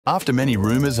After many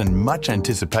rumors and much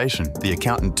anticipation, The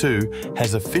Accountant 2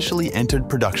 has officially entered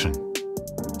production.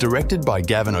 Directed by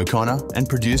Gavin O'Connor and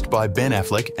produced by Ben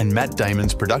Affleck and Matt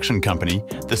Damon's production company,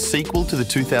 the sequel to the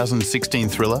 2016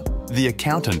 thriller, The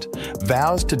Accountant,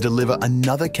 vows to deliver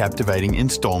another captivating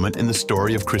installment in the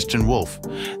story of Christian Wolff,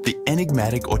 the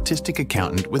enigmatic autistic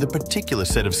accountant with a particular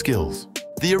set of skills.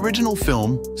 The original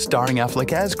film, starring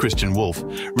Affleck as Christian Wolff,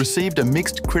 received a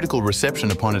mixed critical reception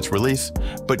upon its release,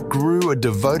 but grew a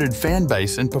devoted fan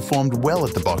base and performed well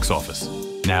at the box office.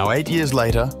 Now, 8 years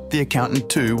later, The Accountant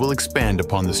 2 will expand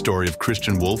upon the story of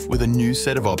Christian Wolff with a new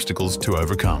set of obstacles to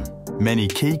overcome. Many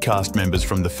key cast members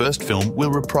from the first film will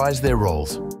reprise their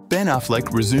roles. Ben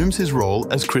Affleck resumes his role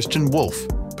as Christian Wolff,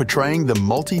 portraying the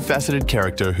multifaceted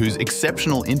character whose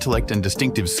exceptional intellect and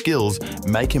distinctive skills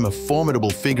make him a formidable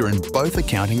figure in both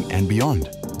accounting and beyond.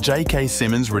 J.K.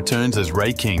 Simmons returns as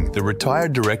Ray King, the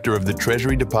retired director of the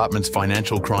Treasury Department's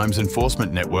Financial Crimes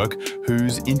Enforcement Network,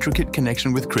 whose intricate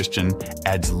connection with Christian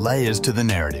adds layers to the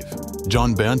narrative.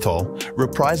 Jon Bernthal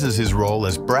reprises his role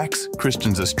as Brax,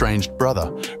 Christian's estranged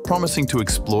brother, promising to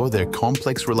explore their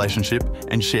complex relationship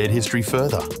and shared history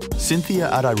further. Cynthia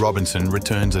Addai-Robinson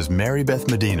returns as Mary Beth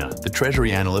Medina, the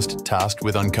Treasury analyst tasked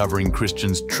with uncovering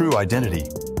Christian's true identity,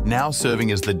 now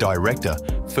serving as the director,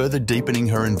 further deepening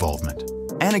her involvement.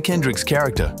 Anna Kendrick's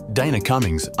character, Dana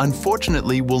Cummings,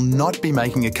 unfortunately will not be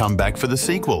making a comeback for the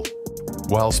sequel.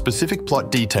 While specific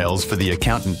plot details for The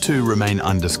Accountant 2 remain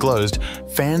undisclosed,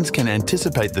 fans can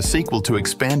anticipate the sequel to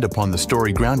expand upon the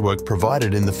story groundwork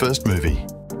provided in the first movie.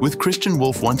 With Christian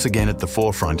Wolff once again at the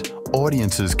forefront,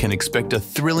 audiences can expect a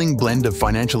thrilling blend of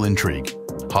financial intrigue,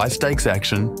 high-stakes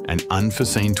action, and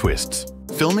unforeseen twists.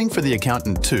 Filming for The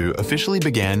Accountant 2 officially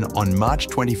began on March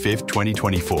 25,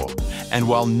 2024, and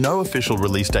while no official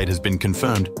release date has been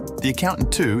confirmed, The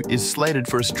Accountant 2 is slated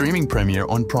for a streaming premiere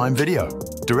on Prime Video.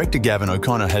 Director Gavin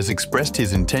O'Connor has expressed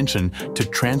his intention to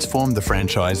transform the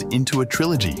franchise into a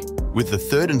trilogy, with the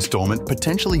third installment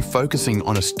potentially focusing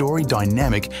on a story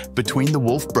dynamic between the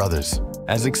Wolff brothers.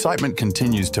 As excitement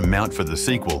continues to mount for the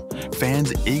sequel,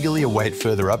 fans eagerly await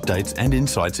further updates and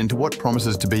insights into what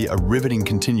promises to be a riveting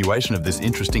continuation of this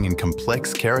interesting and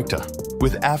complex character.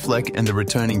 With Affleck and the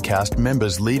returning cast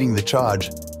members leading the charge,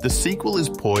 the sequel is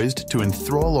poised to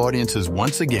enthrall audiences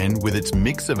once again with its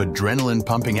mix of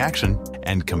adrenaline-pumping action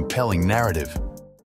and compelling narrative.